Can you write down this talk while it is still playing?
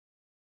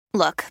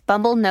Look,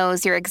 Bumble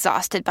knows you're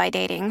exhausted by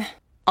dating.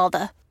 All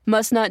the,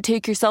 must not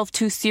take yourself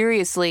too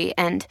seriously,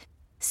 and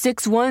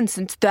 6'1"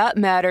 since that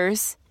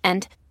matters.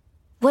 And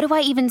what do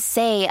I even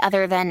say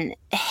other than,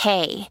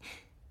 hey?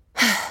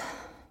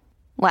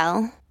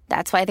 Well,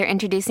 that's why they're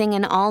introducing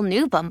an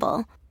all-new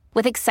Bumble,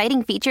 with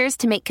exciting features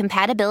to make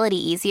compatibility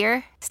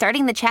easier,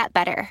 starting the chat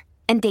better,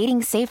 and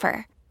dating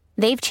safer.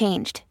 They've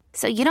changed,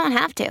 so you don't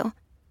have to.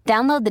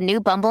 Download the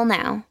new Bumble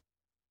now.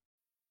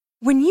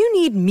 When you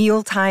need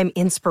mealtime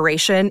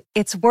inspiration,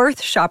 it's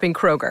worth shopping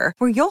Kroger,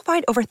 where you'll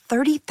find over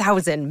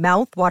 30,000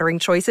 mouth-watering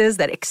choices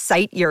that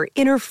excite your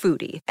inner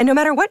foodie. And no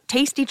matter what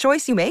tasty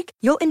choice you make,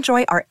 you'll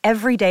enjoy our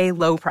everyday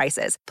low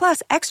prices,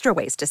 plus extra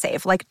ways to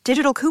save, like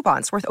digital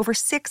coupons worth over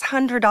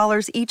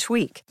 $600 each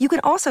week. You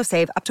can also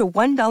save up to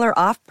 $1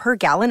 off per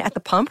gallon at the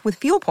pump with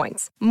fuel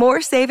points.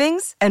 More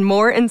savings and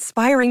more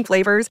inspiring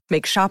flavors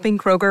make shopping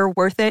Kroger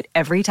worth it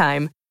every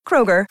time.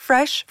 Kroger,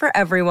 fresh for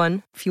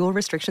everyone. Fuel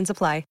restrictions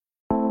apply.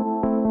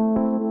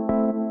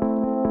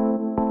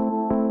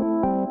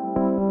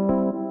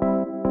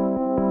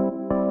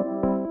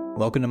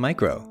 Welcome to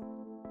Micro,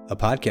 a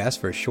podcast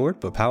for short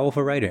but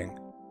powerful writing.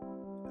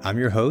 I'm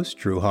your host,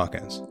 Drew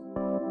Hawkins.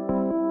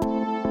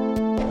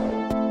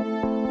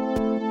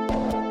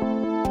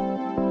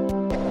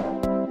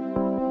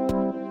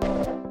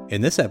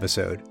 In this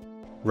episode,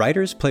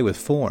 writers play with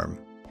form,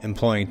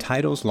 employing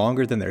titles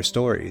longer than their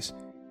stories,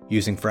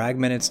 using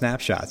fragmented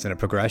snapshots in a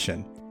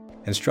progression,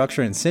 and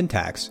structure and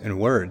syntax in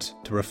words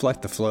to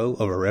reflect the flow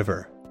of a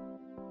river.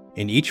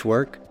 In each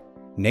work,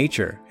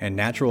 nature and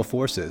natural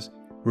forces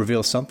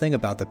reveal something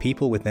about the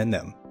people within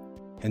them,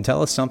 and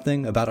tell us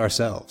something about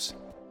ourselves.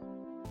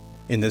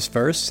 In this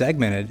first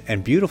segmented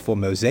and beautiful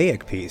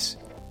mosaic piece,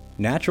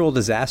 natural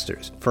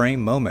disasters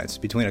frame moments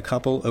between a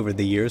couple over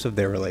the years of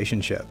their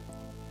relationship.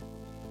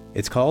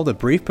 It's called A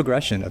Brief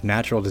Progression of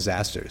Natural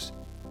Disasters.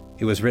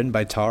 It was written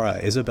by Tara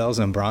Isabel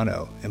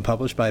Zambrano and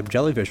published by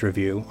Jellyfish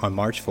Review on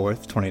March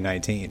 4th,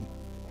 2019.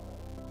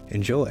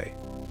 Enjoy.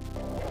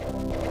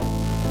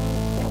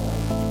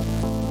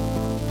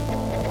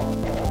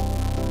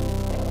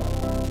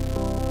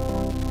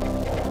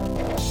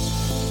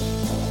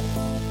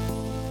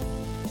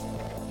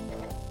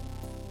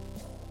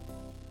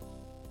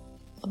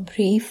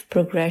 Brief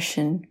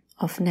progression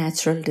of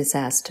natural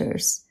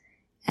disasters.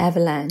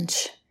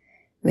 Avalanche.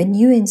 When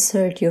you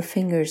insert your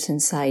fingers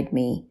inside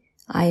me,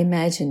 I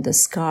imagine the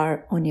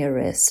scar on your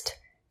wrist,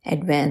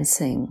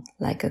 advancing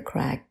like a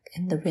crack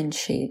in the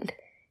windshield,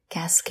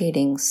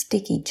 cascading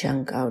sticky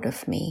junk out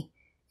of me.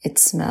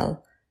 Its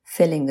smell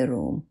filling the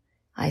room.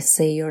 I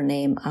say your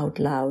name out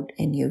loud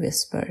and you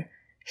whisper,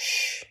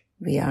 "Shh,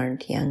 we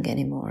aren't young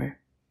anymore."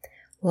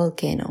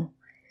 Volcano.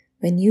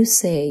 When you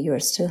say you're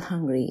still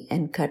hungry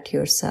and cut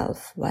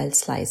yourself while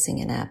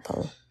slicing an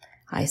apple,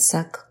 I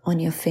suck on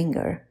your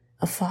finger,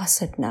 a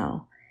faucet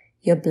now,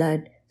 your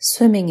blood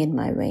swimming in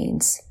my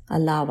veins, a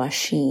lava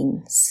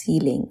sheen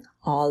sealing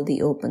all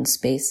the open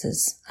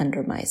spaces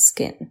under my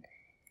skin.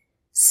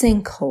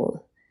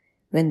 Sinkhole.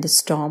 When the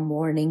storm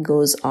warning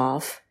goes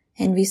off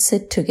and we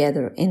sit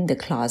together in the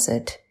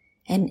closet,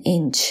 an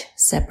inch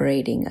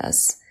separating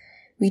us.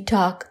 We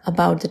talk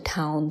about the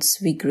towns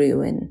we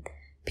grew in,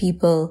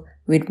 people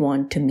we'd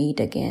want to meet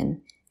again,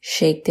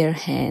 shake their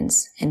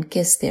hands and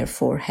kiss their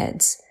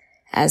foreheads.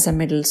 As a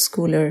middle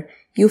schooler,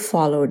 you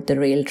followed the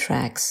rail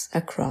tracks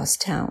across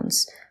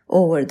towns,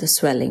 over the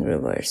swelling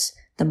rivers,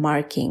 the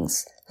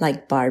markings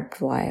like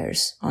barbed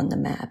wires on the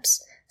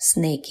maps,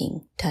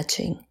 snaking,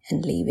 touching,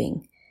 and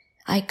leaving.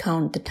 I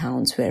count the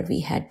towns where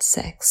we had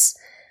sex.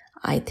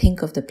 I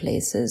think of the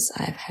places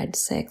I've had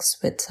sex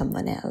with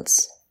someone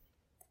else.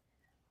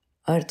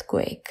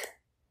 Earthquake.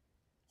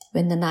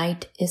 When the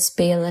night is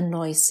pale and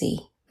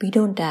noisy, we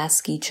don't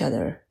ask each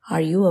other, "Are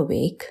you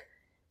awake?"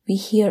 We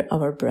hear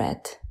our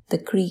breath, the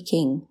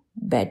creaking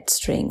bed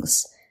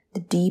strings, the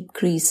deep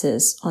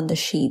creases on the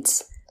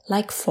sheets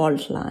like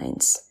fault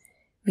lines.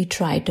 We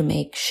try to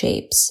make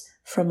shapes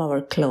from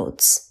our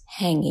clothes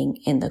hanging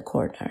in the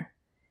corner.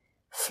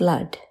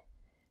 Flood.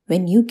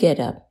 When you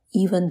get up,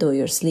 even though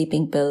your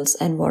sleeping pills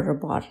and water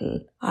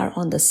bottle are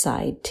on the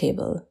side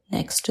table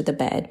next to the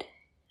bed,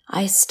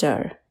 I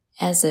stir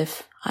as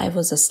if I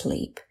was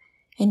asleep,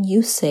 and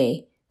you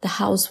say the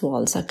house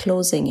walls are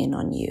closing in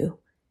on you.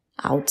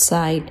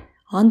 Outside,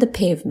 on the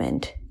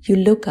pavement, you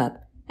look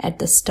up at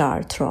the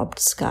star-throbbed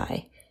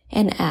sky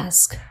and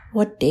ask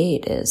what day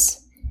it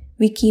is.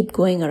 We keep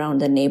going around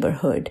the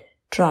neighborhood,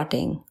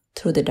 trotting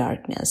through the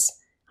darkness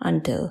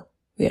until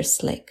we're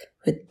slick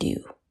with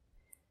dew.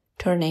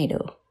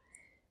 Tornado.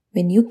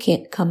 When you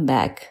can't come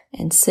back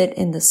and sit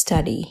in the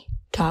study,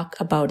 talk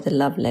about the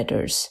love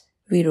letters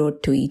we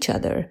wrote to each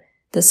other,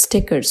 the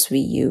stickers we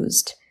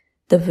used,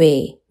 the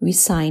way we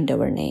signed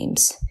our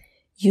names.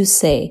 You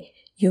say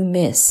you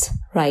miss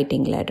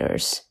writing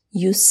letters.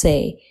 You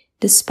say,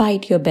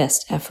 despite your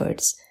best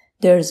efforts,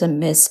 there's a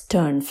missed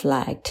turn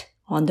flagged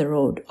on the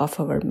road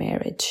of our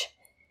marriage.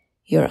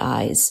 Your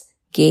eyes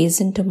gaze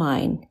into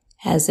mine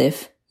as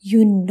if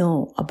you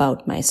know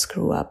about my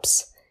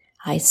screw-ups.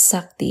 I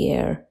suck the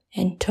air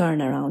and turn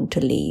around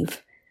to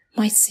leave.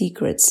 my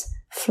secrets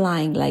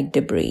flying like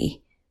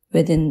debris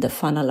within the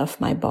funnel of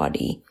my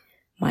body,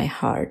 my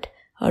heart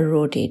a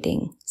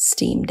rotating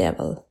steam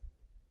devil.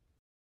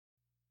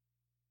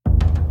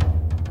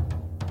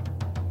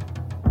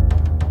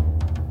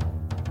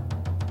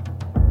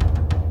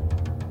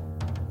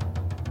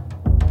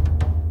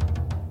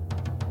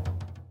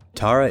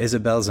 Tara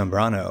Isabel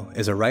Zambrano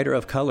is a writer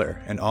of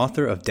color and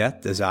author of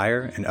Death,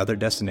 Desire, and Other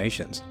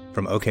Destinations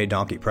from OK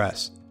Donkey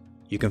Press.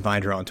 You can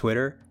find her on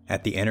Twitter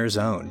at The Inner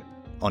Zone,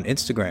 on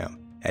Instagram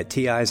at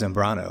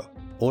TIZambrano,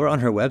 or on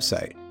her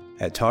website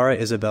at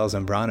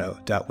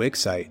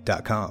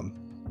taraisabelzambrano.wixsite.com.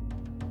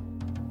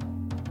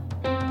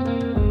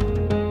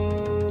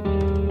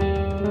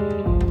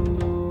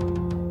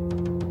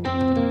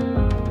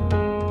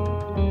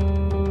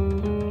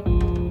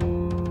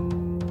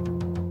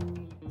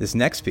 This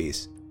next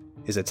piece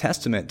is a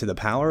testament to the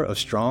power of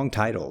strong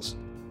titles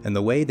and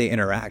the way they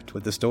interact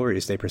with the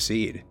stories they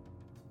precede.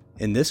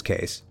 In this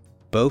case,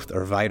 both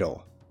are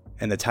vital,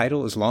 and the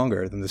title is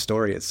longer than the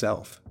story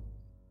itself.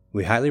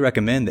 We highly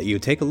recommend that you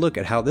take a look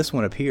at how this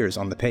one appears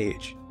on the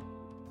page.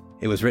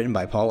 It was written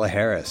by Paula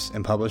Harris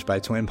and published by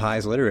Twin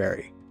Pies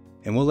Literary,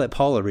 and we'll let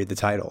Paula read the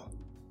title.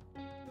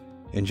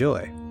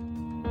 Enjoy.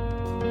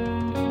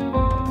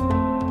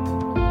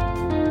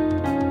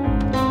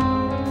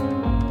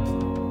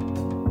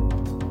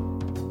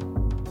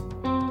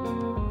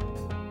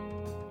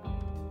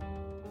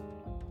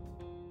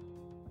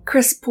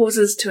 Chris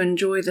pauses to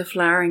enjoy the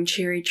flowering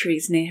cherry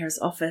trees near his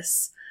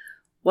office,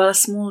 while a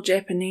small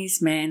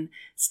Japanese man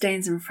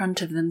stands in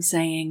front of them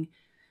saying,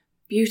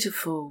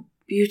 "Beautiful,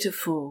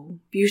 beautiful,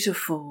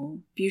 beautiful,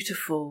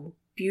 beautiful,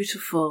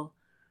 beautiful,"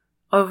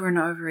 over and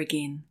over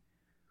again.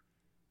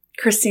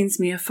 Chris sends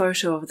me a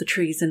photo of the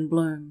trees in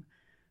bloom,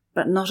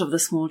 but not of the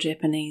small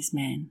Japanese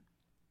man.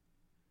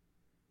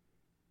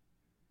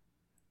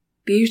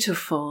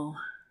 Beautiful,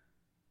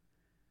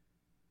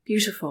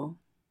 beautiful.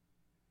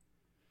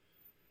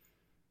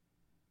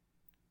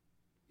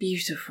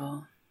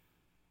 Beautiful.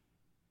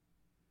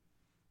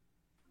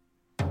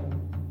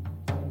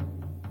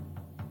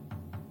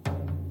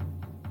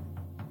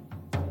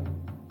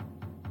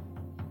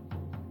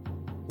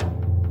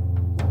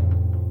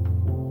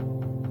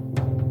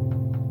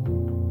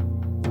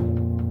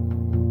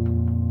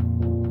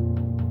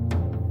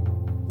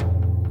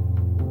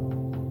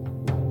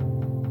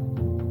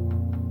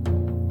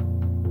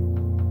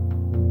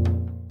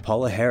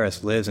 Paula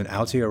Harris lives in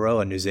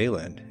Aotearoa, New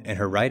Zealand, and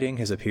her writing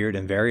has appeared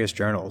in various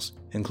journals,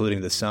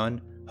 including The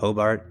Sun,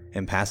 Hobart,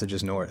 and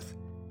Passages North.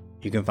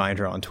 You can find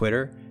her on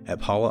Twitter at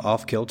Paula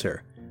Off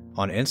Kilter,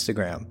 on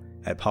Instagram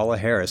at Paula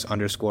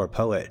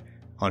Harris_poet,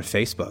 on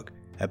Facebook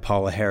at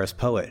Paula Harris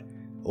Poet,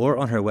 or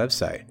on her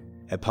website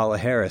at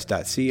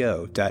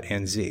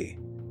paulaharris.co.nz.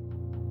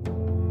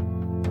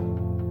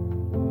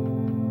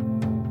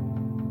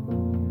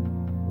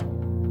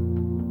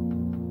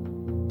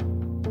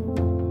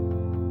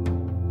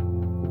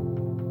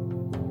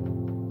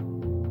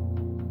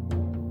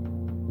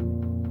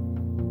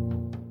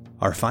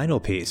 Our final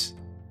piece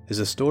is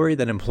a story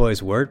that employs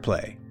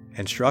wordplay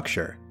and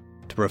structure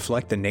to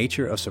reflect the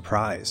nature of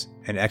surprise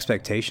and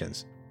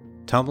expectations,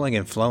 tumbling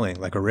and flowing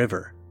like a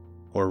river,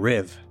 or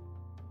riv,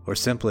 or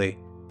simply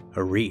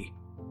a re.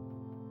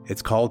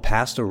 It's called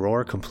Past a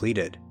Roar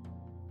Completed.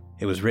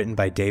 It was written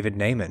by David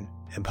Naimon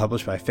and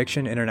published by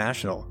Fiction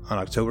International on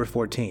October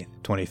 14,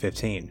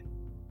 2015.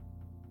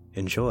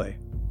 Enjoy.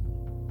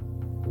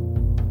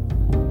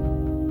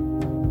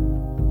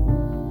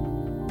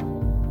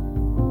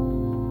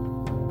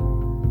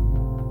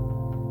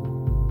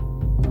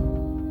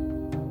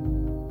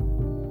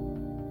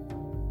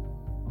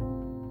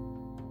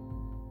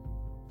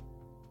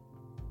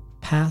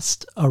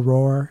 Past a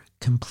roar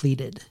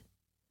completed.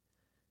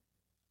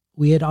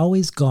 We had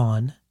always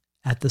gone,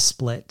 at the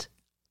split,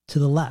 to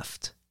the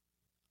left,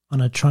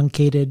 on a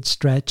truncated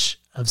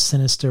stretch of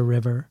sinister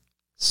river,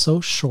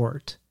 so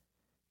short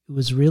it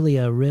was really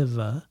a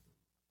riva,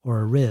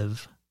 or a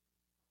riv,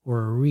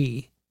 or a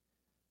re,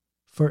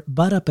 for it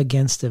butt up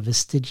against a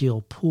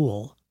vestigial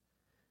pool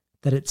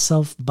that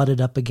itself butted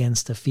up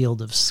against a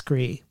field of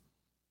scree.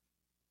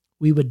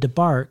 We would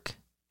debark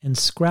and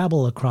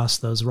scrabble across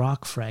those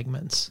rock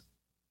fragments.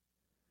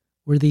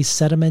 Were these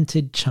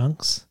sedimented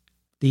chunks,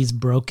 these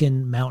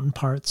broken mountain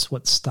parts,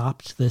 what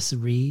stopped this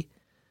re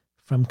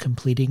from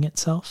completing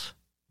itself?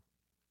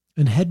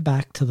 And head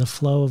back to the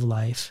flow of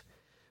life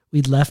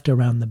we'd left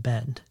around the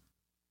bend.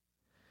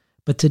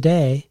 But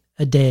today,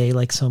 a day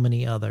like so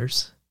many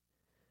others,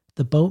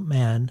 the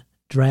boatman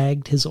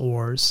dragged his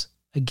oars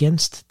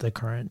against the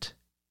current,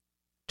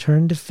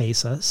 turned to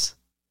face us,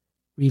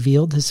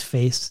 revealed his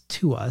face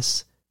to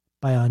us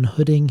by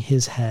unhooding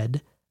his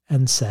head,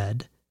 and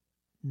said,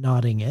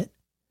 nodding it,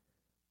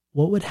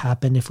 what would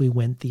happen if we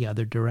went the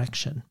other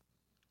direction?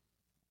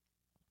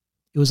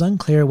 It was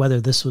unclear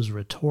whether this was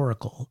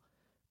rhetorical,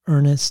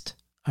 earnest,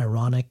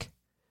 ironic,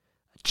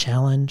 a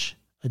challenge,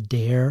 a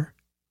dare,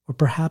 or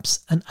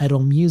perhaps an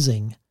idle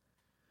musing,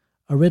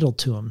 a riddle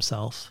to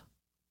himself,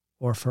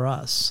 or for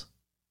us,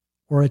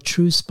 or a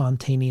true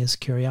spontaneous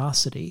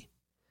curiosity,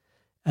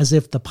 as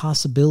if the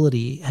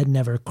possibility had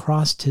never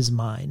crossed his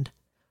mind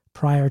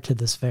prior to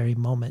this very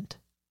moment,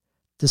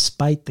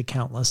 despite the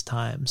countless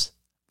times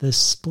this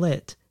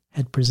split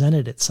had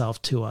presented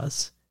itself to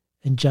us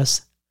in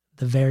just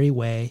the very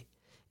way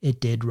it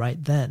did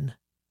right then,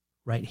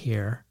 right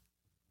here,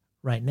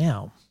 right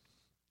now.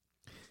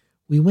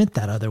 We went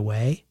that other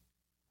way,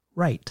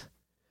 right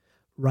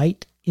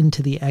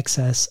into the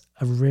excess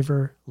of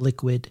river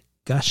liquid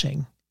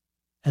gushing,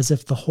 as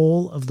if the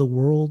whole of the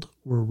world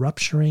were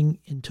rupturing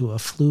into a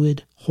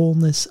fluid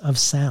wholeness of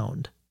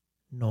sound,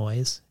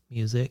 noise,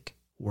 music,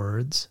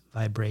 words,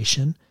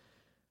 vibration,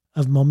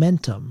 of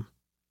momentum,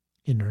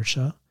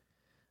 inertia,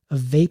 of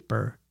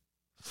vapor,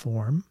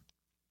 form,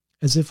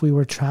 as if we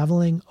were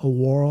traveling a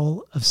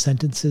whirl of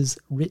sentences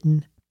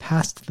written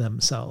past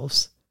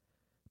themselves,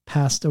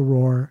 past a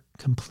roar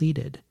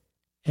completed,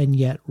 and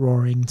yet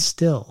roaring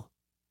still,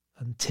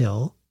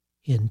 until,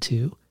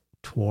 into,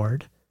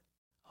 toward,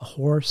 a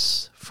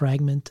hoarse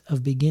fragment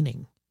of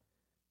beginning,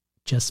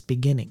 just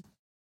beginning.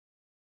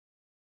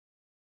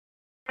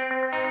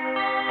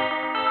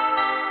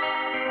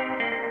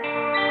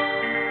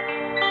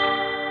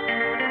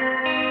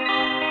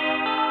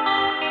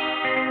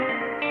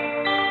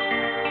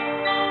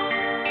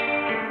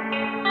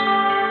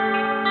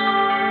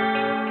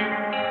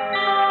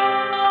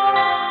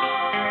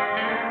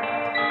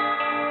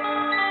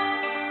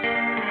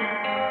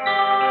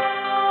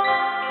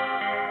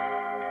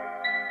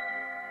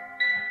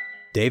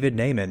 David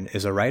Naimon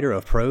is a writer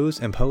of prose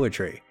and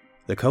poetry,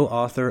 the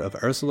co-author of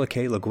Ursula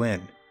K. Le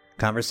Guin,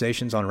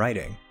 Conversations on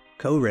Writing,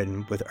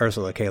 co-written with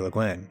Ursula K. Le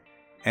Guin,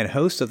 and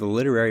host of the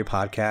literary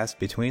podcast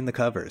Between the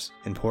Covers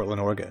in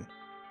Portland, Oregon.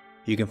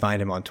 You can find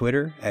him on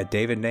Twitter at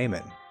David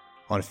Naimon,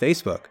 on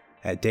Facebook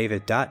at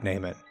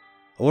david.naimon,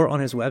 or on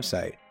his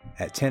website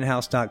at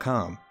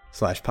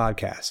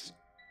tinhouse.com/podcasts.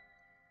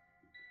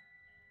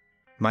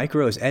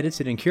 Micro is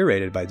edited and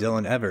curated by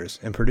Dylan Evers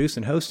and produced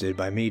and hosted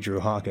by me,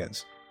 Drew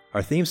Hawkins.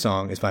 Our theme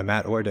song is by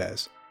Matt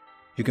Ordez.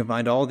 You can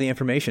find all the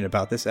information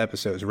about this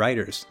episode's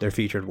writers, their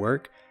featured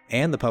work,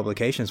 and the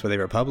publications where they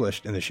were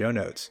published in the show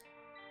notes.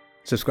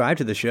 Subscribe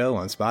to the show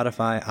on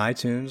Spotify,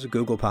 iTunes,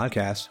 Google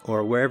Podcasts,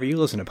 or wherever you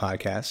listen to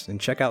podcasts, and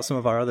check out some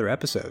of our other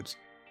episodes.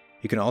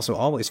 You can also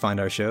always find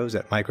our shows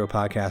at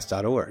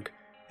micropodcast.org,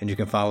 and you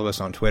can follow us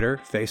on Twitter,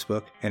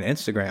 Facebook, and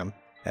Instagram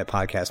at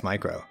Podcast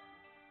Micro.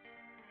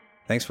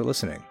 Thanks for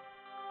listening.